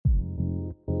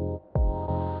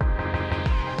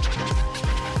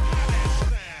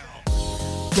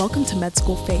Welcome to Med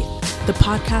School Faith, the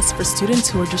podcast for students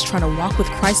who are just trying to walk with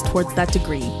Christ towards that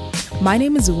degree. My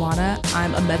name is Uwana,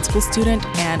 I'm a med school student,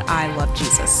 and I love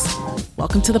Jesus.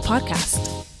 Welcome to the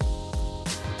podcast.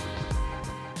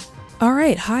 All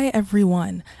right, hi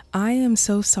everyone. I am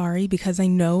so sorry because I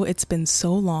know it's been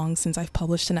so long since I've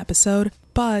published an episode,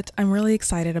 but I'm really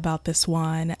excited about this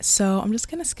one. So I'm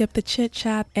just going to skip the chit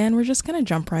chat and we're just going to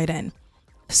jump right in.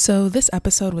 So this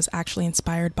episode was actually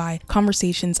inspired by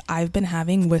conversations I've been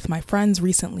having with my friends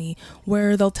recently,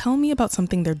 where they'll tell me about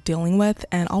something they're dealing with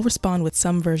and I'll respond with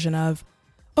some version of,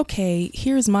 okay,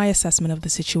 here's my assessment of the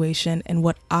situation and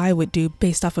what I would do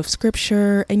based off of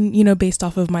scripture and, based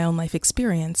off of my own life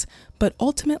experience. But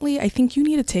ultimately, I think you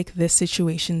need to take this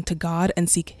situation to God and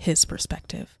seek His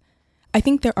perspective. I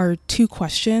think there are two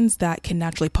questions that can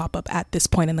naturally pop up at this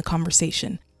point in the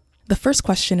conversation. The first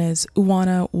question is,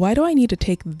 Uwana, why do I need to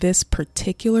take this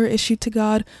particular issue to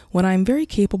God when I'm very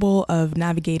capable of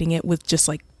navigating it with just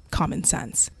common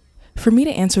sense? For me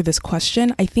to answer this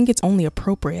question, I think it's only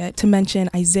appropriate to mention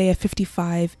Isaiah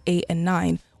 55, 8 and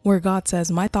 9, where God says,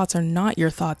 "My thoughts are not your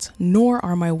thoughts, nor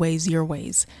are my ways your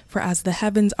ways. For as the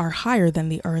heavens are higher than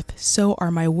the earth, so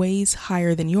are my ways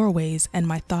higher than your ways, and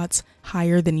my thoughts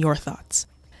higher than your thoughts."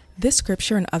 This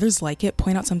scripture and others like it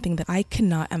point out something that I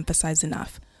cannot emphasize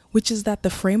enough, which is that the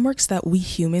frameworks that we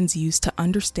humans use to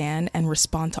understand and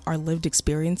respond to our lived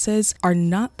experiences are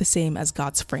not the same as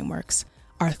God's frameworks.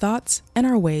 Our thoughts and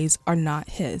our ways are not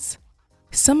His.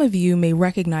 Some of you may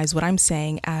recognize what I'm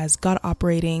saying as God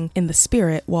operating in the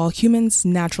spirit while humans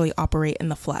naturally operate in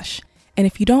the flesh. And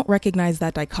if you don't recognize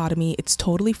that dichotomy, it's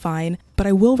totally fine, but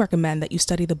I will recommend that you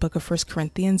study the book of 1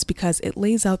 Corinthians because it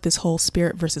lays out this whole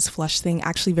spirit versus flesh thing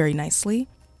actually very nicely.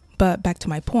 But back to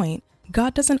my point,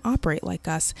 God doesn't operate like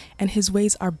us, and His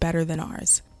ways are better than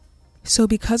ours. So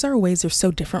because our ways are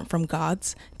so different from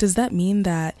God's, does that mean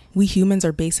that we humans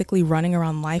are basically running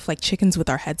around life like chickens with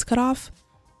our heads cut off?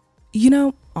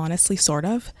 Honestly, sort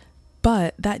of.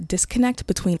 But that disconnect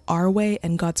between our way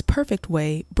and God's perfect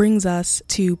way brings us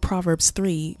to Proverbs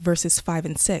 3, verses 5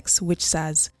 and 6, which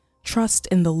says, "Trust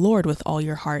in the Lord with all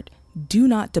your heart. Do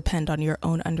not depend on your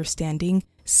own understanding.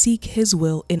 Seek His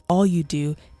will in all you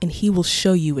do, and He will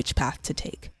show you which path to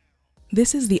take."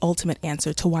 This is the ultimate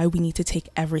answer to why we need to take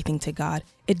everything to God.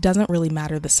 It doesn't really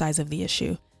matter the size of the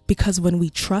issue, because when we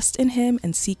trust in Him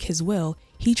and seek His will,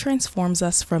 He transforms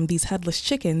us from these headless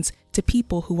chickens to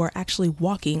people who are actually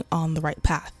walking on the right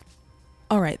path.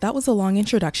 All right, that was a long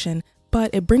introduction, but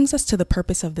it brings us to the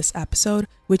purpose of this episode,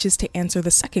 which is to answer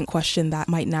the second question that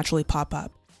might naturally pop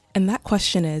up. And that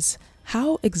question is,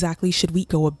 how exactly should we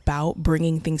go about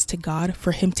bringing things to God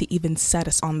for Him to even set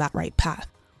us on that right path?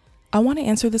 I want to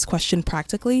answer this question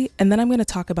practically, and then I'm going to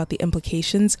talk about the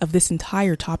implications of this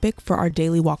entire topic for our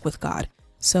daily walk with God.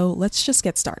 So let's just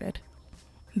get started.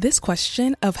 This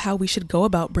question of how we should go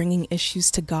about bringing issues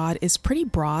to God is pretty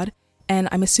broad, and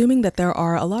I'm assuming that there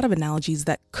are a lot of analogies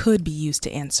that could be used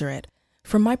to answer it.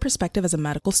 From my perspective as a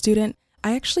medical student,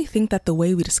 I actually think that the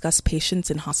way we discuss patients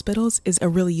in hospitals is a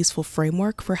really useful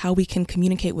framework for how we can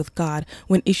communicate with God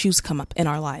when issues come up in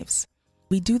our lives.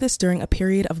 We do this during a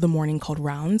period of the morning called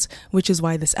rounds, which is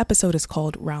why this episode is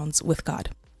called Rounds with God.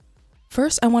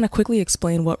 First, I want to quickly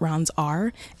explain what rounds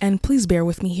are, and please bear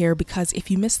with me here because if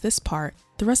you miss this part,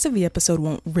 the rest of the episode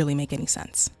won't really make any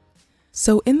sense.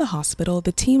 So in the hospital,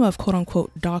 the team of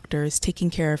quote-unquote doctors taking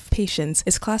care of patients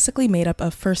is classically made up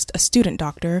of first a student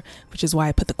doctor, which is why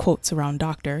I put the quotes around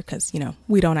doctor, because,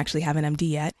 we don't actually have an MD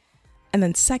yet. And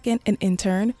then second, an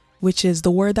intern, which is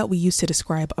the word that we use to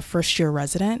describe a first-year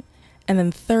resident. And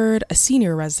then third, a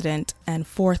senior resident, and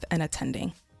fourth, an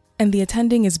attending. And the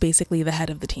attending is basically the head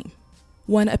of the team.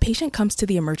 When a patient comes to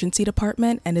the emergency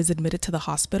department and is admitted to the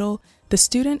hospital, the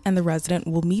student and the resident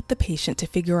will meet the patient to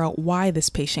figure out why this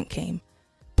patient came.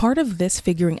 Part of this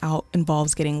figuring out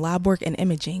involves getting lab work and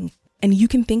imaging, and you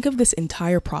can think of this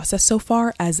entire process so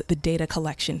far as the data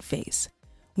collection phase.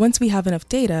 Once we have enough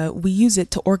data, we use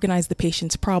it to organize the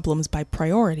patient's problems by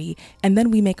priority, and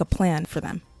then we make a plan for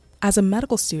them. As a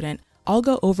medical student, I'll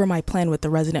go over my plan with the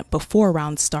resident before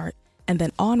rounds start, and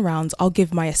then on rounds, I'll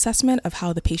give my assessment of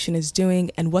how the patient is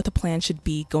doing and what the plan should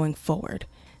be going forward.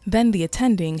 Then the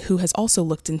attending, who has also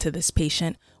looked into this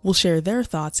patient, will share their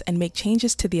thoughts and make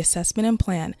changes to the assessment and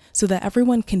plan so that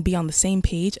everyone can be on the same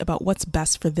page about what's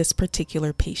best for this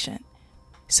particular patient.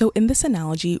 So in this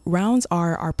analogy, rounds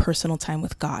are our personal time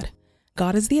with God.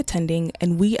 God is the attending,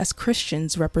 and we as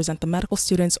Christians represent the medical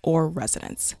students or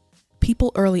residents.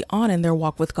 People early on in their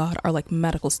walk with God are like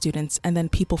medical students, and then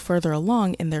people further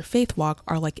along in their faith walk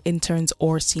are like interns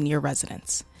or senior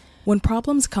residents. When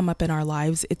problems come up in our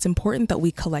lives, it's important that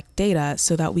we collect data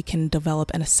so that we can develop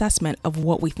an assessment of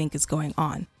what we think is going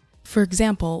on. For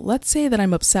example, let's say that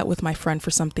I'm upset with my friend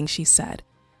for something she said.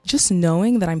 Just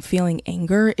knowing that I'm feeling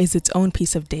anger is its own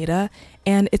piece of data,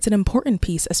 and it's an important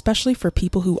piece, especially for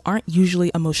people who aren't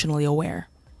usually emotionally aware.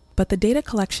 But the data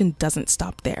collection doesn't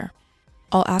stop there.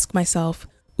 I'll ask myself,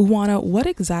 Uwana, what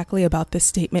exactly about this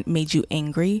statement made you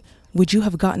angry? Would you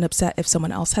have gotten upset if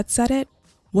someone else had said it?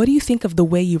 What do you think of the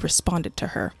way you responded to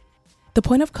her? The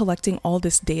point of collecting all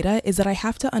this data is that I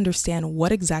have to understand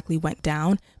what exactly went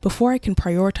down before I can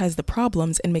prioritize the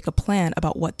problems and make a plan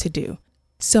about what to do.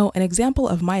 So an example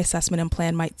of my assessment and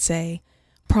plan might say,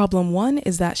 problem 1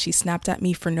 is that she snapped at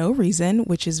me for no reason,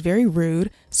 which is very rude,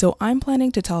 so I'm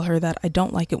planning to tell her that I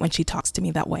don't like it when she talks to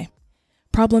me that way.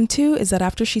 Problem 2 is that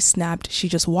after she snapped, she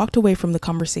just walked away from the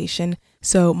conversation,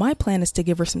 so my plan is to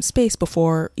give her some space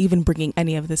before even bringing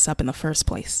any of this up in the first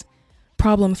place.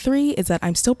 Problem 3 is that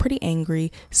I'm still pretty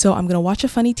angry, so I'm going to watch a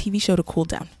funny TV show to cool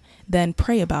down, then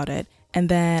pray about it, and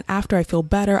then after I feel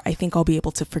better, I think I'll be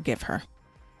able to forgive her.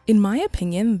 In my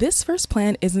opinion, this first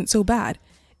plan isn't so bad.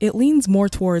 It leans more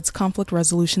towards conflict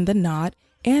resolution than not,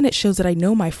 and it shows that I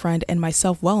know my friend and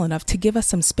myself well enough to give us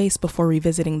some space before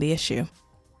revisiting the issue.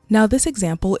 Now, this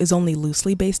example is only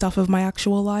loosely based off of my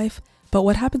actual life, but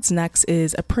what happens next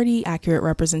is a pretty accurate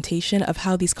representation of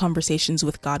how these conversations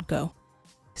with God go.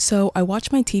 So I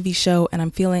watch my TV show and I'm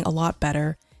feeling a lot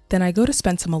better. Then I go to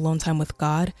spend some alone time with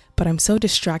God, but I'm so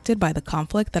distracted by the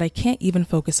conflict that I can't even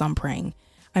focus on praying.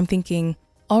 I'm thinking,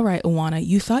 all right, Uwana,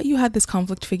 you thought you had this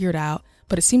conflict figured out,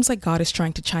 but it seems like God is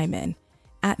trying to chime in.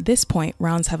 At this point,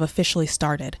 rounds have officially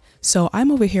started, so I'm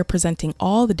over here presenting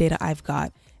all the data I've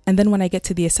got. And then when I get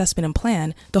to the assessment and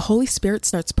plan, the Holy Spirit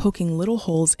starts poking little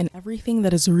holes in everything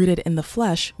that is rooted in the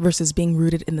flesh versus being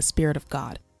rooted in the Spirit of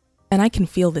God. And I can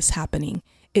feel this happening.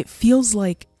 It feels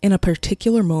like in a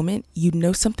particular moment, you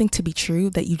know something to be true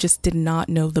that you just did not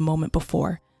know the moment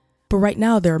before. But right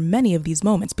now, there are many of these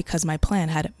moments because my plan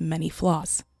had many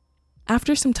flaws.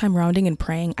 After some time rounding and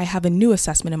praying, I have a new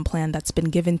assessment and plan that's been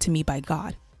given to me by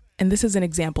God. And this is an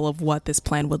example of what this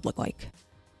plan would look like.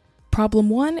 Problem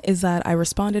 1 is that I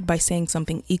responded by saying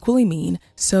something equally mean,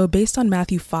 so based on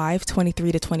Matthew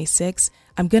 5:23-26,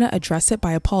 I'm going to address it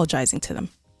by apologizing to them.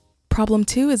 Problem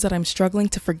 2 is that I'm struggling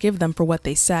to forgive them for what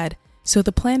they said, so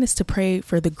the plan is to pray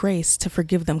for the grace to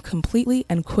forgive them completely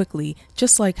and quickly,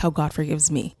 just like how God forgives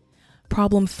me.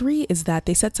 Problem 3 is that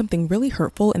they said something really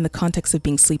hurtful in the context of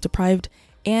being sleep deprived,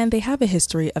 and they have a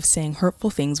history of saying hurtful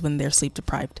things when they're sleep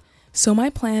deprived. So my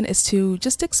plan is to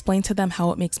just explain to them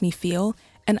how it makes me feel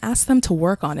and ask them to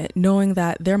work on it, knowing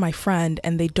that they're my friend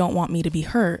and they don't want me to be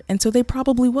hurt, and so they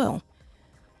probably will.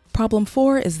 Problem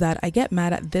 4 is that I get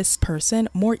mad at this person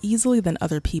more easily than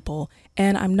other people,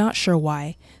 and I'm not sure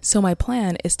why. So my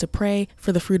plan is to pray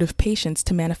for the fruit of patience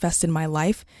to manifest in my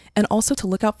life, and also to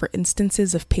look out for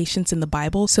instances of patience in the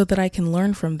Bible so that I can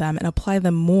learn from them and apply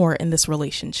them more in this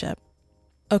relationship.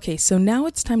 Okay, so now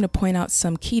it's time to point out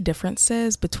some key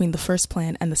differences between the first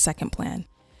plan and the second plan.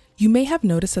 You may have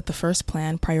noticed that the first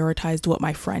plan prioritized what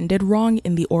my friend did wrong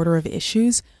in the order of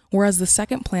issues, whereas the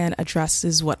second plan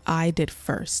addresses what I did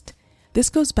first. This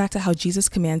goes back to how Jesus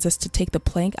commands us to take the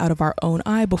plank out of our own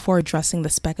eye before addressing the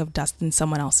speck of dust in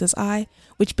someone else's eye,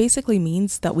 which basically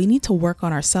means that we need to work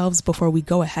on ourselves before we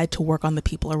go ahead to work on the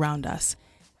people around us.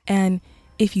 And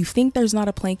if you think there's not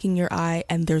a plank in your eye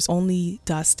and there's only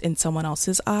dust in someone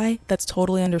else's eye, that's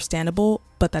totally understandable,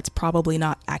 but that's probably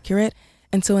not accurate.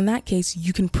 And so in that case,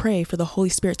 you can pray for the Holy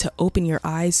Spirit to open your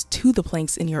eyes to the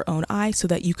planks in your own eye so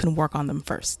that you can work on them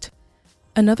first.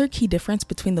 Another key difference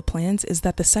between the plans is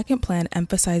that the second plan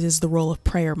emphasizes the role of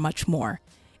prayer much more.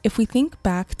 If we think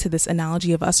back to this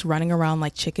analogy of us running around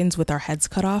like chickens with our heads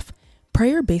cut off,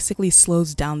 prayer basically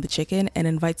slows down the chicken and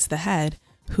invites the head,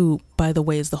 who, by the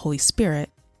way, is the Holy Spirit,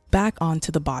 back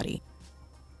onto the body.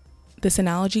 This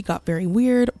analogy got very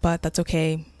weird, but that's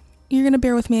okay. You're going to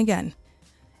bear with me again.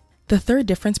 The third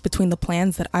difference between the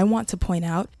plans that I want to point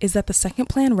out is that the second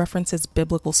plan references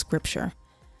biblical scripture.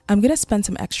 I'm going to spend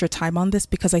some extra time on this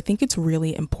because I think it's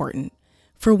really important.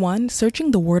 For one,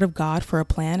 searching the Word of God for a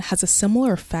plan has a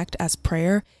similar effect as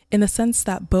prayer in the sense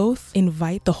that both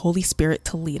invite the Holy Spirit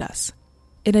to lead us.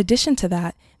 In addition to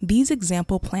that, these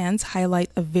example plans highlight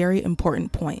a very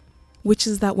important point, which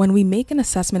is that when we make an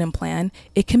assessment and plan,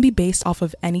 it can be based off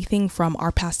of anything from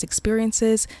our past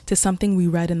experiences to something we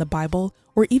read in the Bible,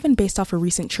 or even based off a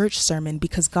recent church sermon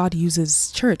because God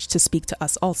uses church to speak to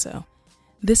us also.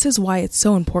 This is why it's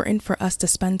so important for us to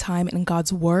spend time in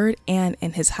God's Word and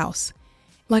in His house.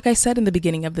 Like I said in the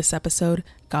beginning of this episode,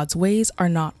 God's ways are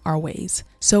not our ways.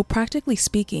 So practically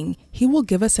speaking, he will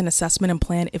give us an assessment and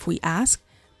plan if we ask,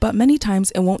 but many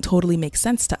times it won't totally make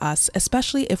sense to us,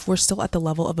 especially if we're still at the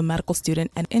level of a medical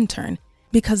student and intern,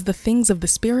 because the things of the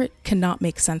spirit cannot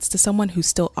make sense to someone who's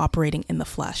still operating in the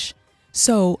flesh.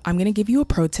 So I'm going to give you a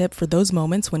pro tip for those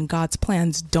moments when God's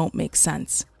plans don't make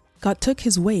sense. God took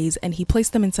his ways and he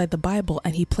placed them inside the Bible,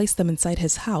 and he placed them inside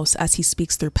his house as he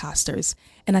speaks through pastors.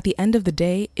 And at the end of the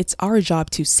day, it's our job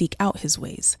to seek out his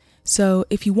ways. So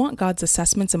if you want God's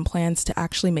assessments and plans to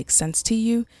actually make sense to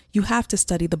you, you have to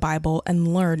study the Bible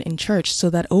and learn in church so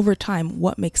that over time,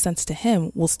 what makes sense to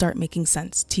him will start making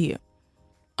sense to you.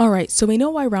 All right, so we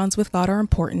know why rounds with God are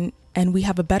important, and we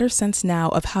have a better sense now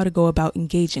of how to go about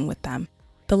engaging with them.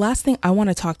 The last thing I want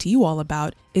to talk to you all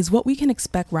about is what we can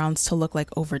expect rounds to look like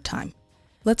over time.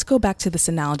 Let's go back to this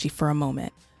analogy for a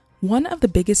moment. One of the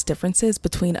biggest differences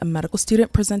between a medical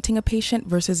student presenting a patient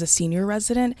versus a senior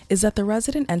resident is that the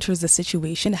resident enters the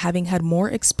situation having had more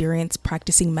experience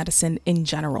practicing medicine in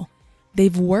general.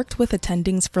 They've worked with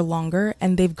attendings for longer,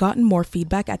 and they've gotten more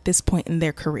feedback at this point in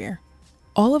their career.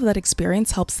 All of that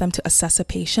experience helps them to assess a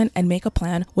patient and make a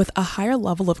plan with a higher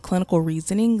level of clinical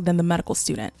reasoning than the medical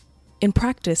student. In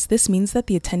practice, this means that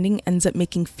the attending ends up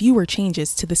making fewer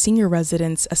changes to the senior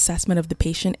resident's assessment of the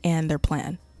patient and their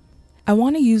plan. I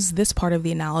want to use this part of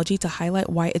the analogy to highlight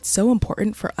why it's so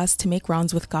important for us to make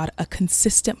rounds with God a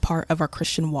consistent part of our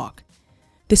Christian walk.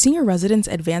 The senior resident's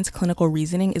advanced clinical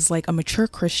reasoning is like a mature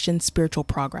Christian's spiritual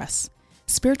progress.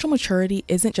 Spiritual maturity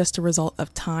isn't just a result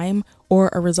of time or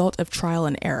a result of trial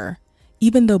and error,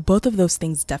 even though both of those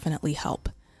things definitely help.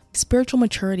 Spiritual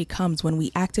maturity comes when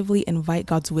we actively invite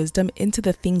God's wisdom into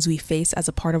the things we face as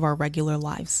a part of our regular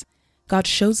lives. God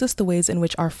shows us the ways in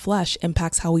which our flesh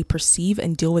impacts how we perceive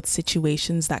and deal with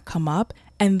situations that come up,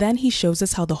 and then he shows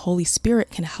us how the Holy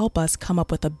Spirit can help us come up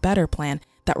with a better plan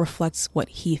that reflects what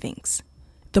he thinks.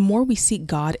 The more we seek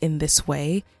God in this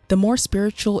way, the more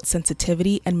spiritual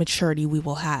sensitivity and maturity we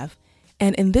will have.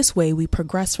 And in this way, we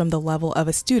progress from the level of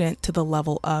a student to the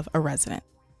level of a resident.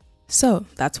 So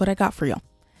that's what I got for you.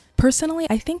 Personally,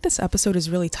 I think this episode is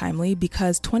really timely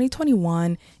because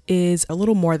 2021 is a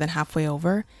little more than halfway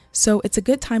over, so it's a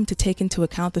good time to take into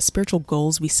account the spiritual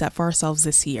goals we set for ourselves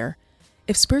this year.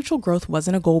 If spiritual growth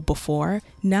wasn't a goal before,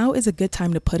 now is a good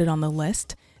time to put it on the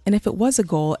list, and if it was a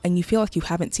goal and you feel like you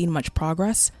haven't seen much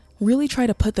progress, really try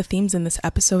to put the themes in this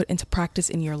episode into practice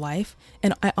in your life,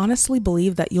 and I honestly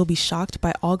believe that you'll be shocked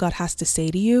by all God has to say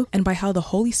to you and by how the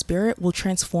Holy Spirit will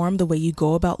transform the way you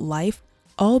go about life,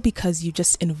 all because you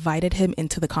just invited him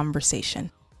into the conversation.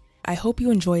 I hope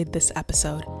you enjoyed this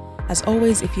episode. As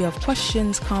always, if you have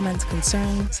questions, comments,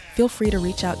 concerns, feel free to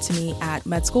reach out to me at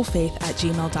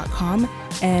medschoolfaith@gmail.com,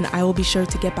 and I will be sure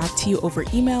to get back to you over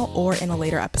email or in a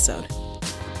later episode.